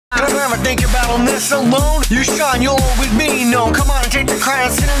ever think you're battling this alone? You shine, you'll always be known. Come on and take the crown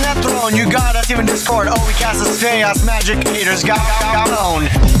and sit in that throne. You got us, even Discord. Oh, we cast us chaos, magic haters got known.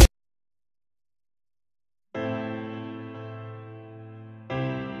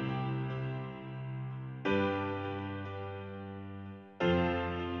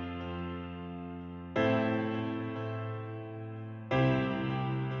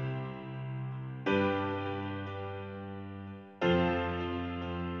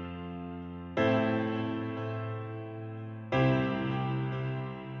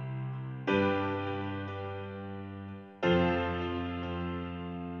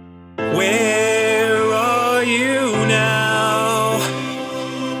 Where are you now?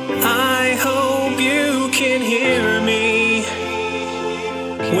 I hope you can hear me.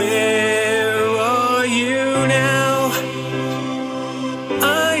 Where are you now?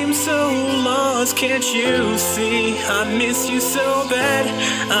 I'm so lost, can't you see? I miss you so bad.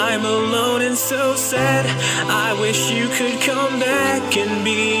 I'm alone and so sad. I wish you could come back and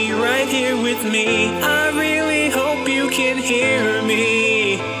be right here with me. I really hope you can hear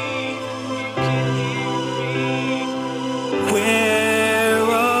me. Where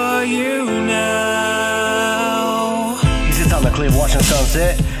are you now? He sits on the cliff watching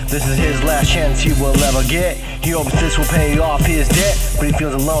sunset. This is his last chance he will ever get. He hopes this will pay off his debt, but he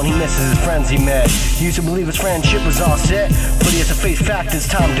feels alone, he misses his friends he met. He used to believe his friendship was all set, but he has to face fact it's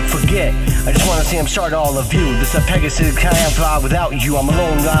time to forget. I just want to say I'm sorry to all of you. This is Pegasus, can't fly without you. I'm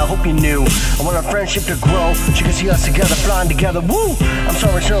alone, I hope you knew. I want our friendship to grow, so you can see us together, flying together, woo! I'm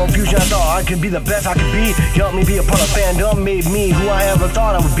sorry, no confusion, I thought I could be the best I could be. You helped me be a part of fandom, made me who I ever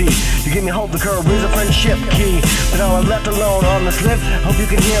thought I would be. You gave me hope, the courage is a friendship key. But now I'm left alone on this lift, hope you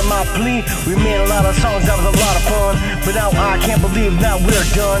can hear my plea. We made a lot of songs, that was a lot of fun, but now I can't believe that we're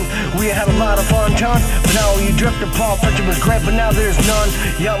done. We had a lot of fun times, but now you drift apart. Friendship was great, but now there's none.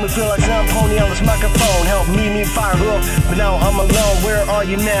 You helped me feel like some pony on this microphone. Help me fire up, but now I'm alone. Where are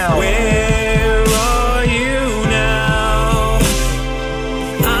you now? Where are you now?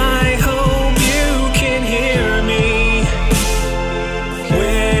 I hope you can hear me.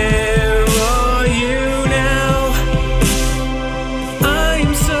 Where are you now?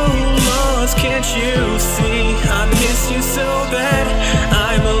 I'm so lost, can't you see? I miss you so bad.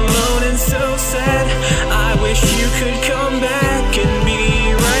 I'm alone and so sad. I wish you could come back and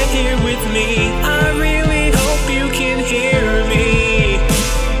be right here with me. I really hope you can hear me.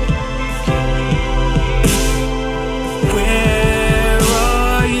 Where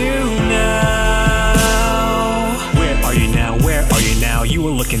are you now? Where are you now? Where are you now? You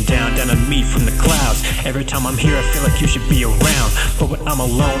were looking down at me from the clouds. Every time I'm here I feel like you should be around, but when I'm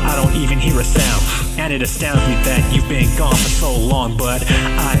alone I don't even hear a sound. And it astounds me that you've been gone for so long, but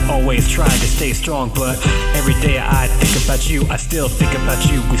I always try to stay strong. But every day I think about you, I still think about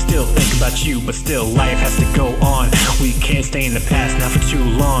you, we still think about you, but still life has to go on. We can't stay in the past now for too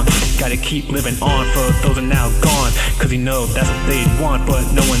long. Gotta keep living on for those are now gone, cause you know that's what they'd want, but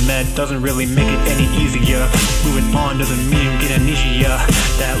knowing that doesn't really make it any easier. Moving on doesn't mean you get amnesia.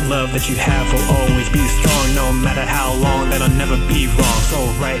 That love that you have will always be strong, no matter how long, that'll never be wrong. So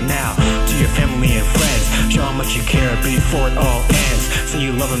right now, to your family and friends, show how much you care before it all ends. So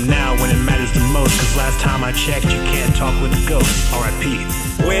you love them now when it matters the most, cause last time I checked you can't talk with a ghost. R.I.P.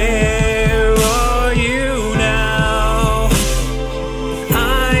 Where are you now?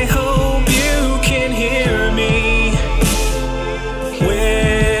 I hope you can hear me.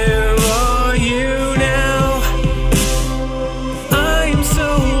 Where are you now? I'm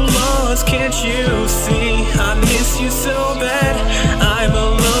so lost, can't you see? I miss you so bad. I'm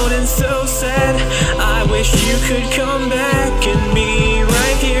alone and so sad. I wish you could come back and be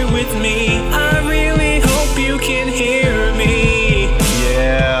right here with me. I really hope you can hear me.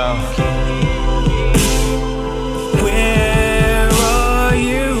 Yeah. Where are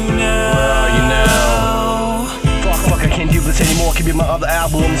you now? Where are you now? Fuck, I can't do this anymore. Keep my other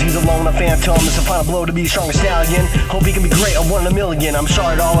albums. He's alone, a phantom. It's a final blow to be the strongest stallion. Hope he can be great, a 1 in a million. I'm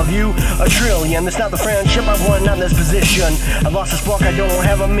sorry to all of you, a trillion. It's not the friendship I want, not in this position. I've lost the spark, I don't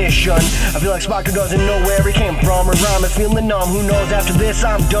have a mission. I feel like Spock who doesn't know where he came from. RareRhyme is feeling numb, who knows after this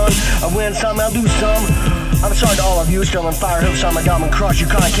I'm done. I win some, I'll do some. I'm sorry to all of you, still on fire, hoops on my diamond crush. You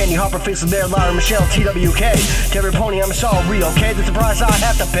can't Candy Hopper, Face of Bear, Lyra, Michelle, TWK. To every pony, I'm sorry, okay? There's a price I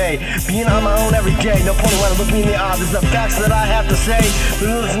have to pay. Being on my own every day, no pony wanna look me in the eye. There's the facts that I have to say. But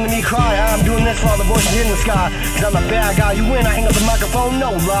listen to me cry, I'm doing this for all the voices in the sky. Cause I'm a bad guy, you win, I hang up the microphone,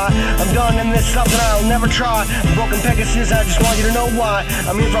 no lie. I'm done and this is something I'll never try. I'm broken Pegasus, I just want you to know why.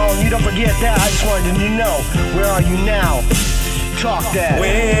 I'm here for all of you, don't forget that. I just wanted you to know, where are you now? Talk that.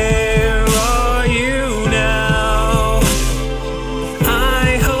 Where are you now?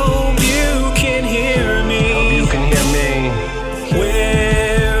 I hope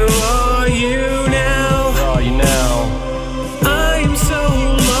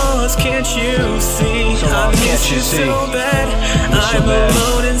you you see? so bad. So I'm bad.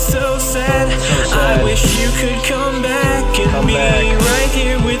 alone and so sad. So sad. I wish you could come back and Come be back. right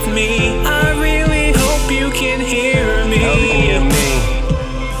here with me. I really hope you can hear me. I hope you can hear me.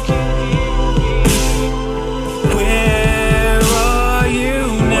 Where are you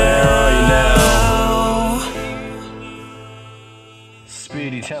now?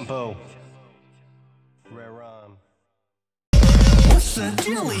 Speedy Tempo. RareRhyme. What's the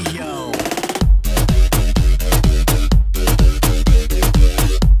dealio?